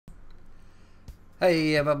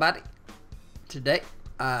Hey everybody, today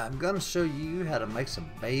I'm going to show you how to make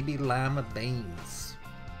some baby lima beans.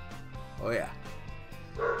 Oh yeah.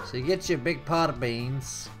 So you get you a big pot of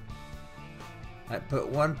beans. I put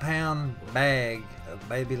 1 pound bag of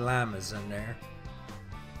baby limas in there.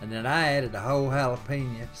 And then I added a whole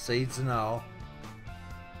jalapeno, seeds and all.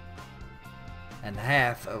 And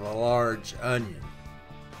half of a large onion.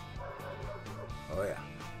 Oh yeah.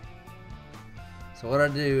 So what I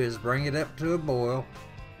do is bring it up to a boil,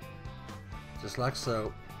 just like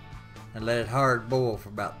so, and let it hard boil for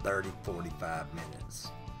about 30-45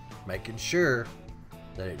 minutes, making sure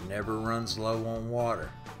that it never runs low on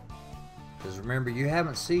water. Because remember, you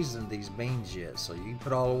haven't seasoned these beans yet, so you can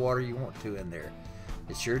put all the water you want to in there.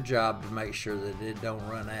 It's your job to make sure that it don't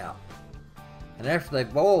run out. And after they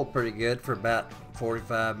boil pretty good for about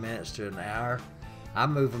 45 minutes to an hour, I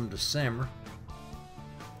move them to simmer.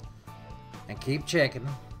 And keep checking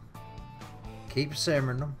them, keep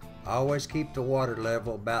simmering them. Always keep the water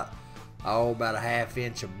level about a ½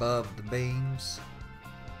 inch above the beans,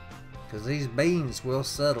 because these beans will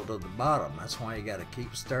settle to the bottom. That's why you got to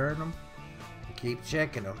keep stirring them and keep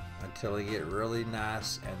checking them until they get really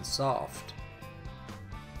nice and soft.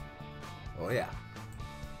 Oh yeah.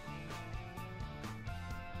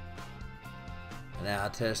 And now I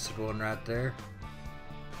tested one right there,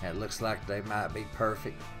 and it looks like they might be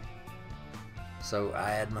perfect. So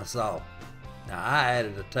I add my salt. Now I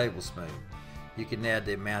added a tablespoon. You can add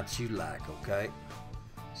the amount you like, okay?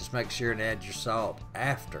 Just make sure and add your salt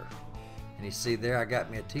after. And you see there, I got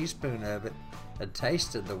me a teaspoon of it and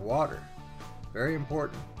tasted the water. Very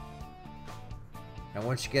important. And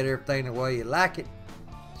once you get everything the way you like it,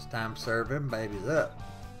 it's time to serve them babies up.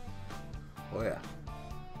 Oh yeah.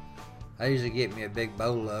 I usually get me a big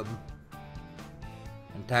bowl of them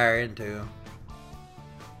and tire into them.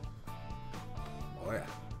 Oh yeah.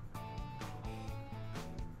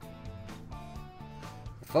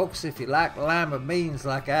 Folks, if you like lima beans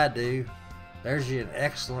like I do, there's you an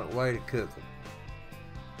excellent way to cook them.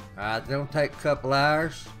 Alright, they don't take a couple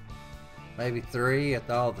hours, maybe 3 with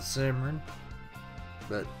all the simmering,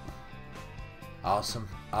 but awesome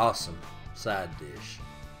side dish.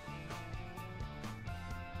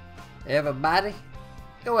 Everybody,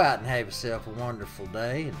 go out and have yourself a wonderful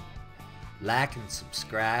day, and like and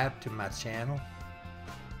subscribe to my channel.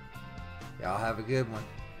 Y'all have a good one.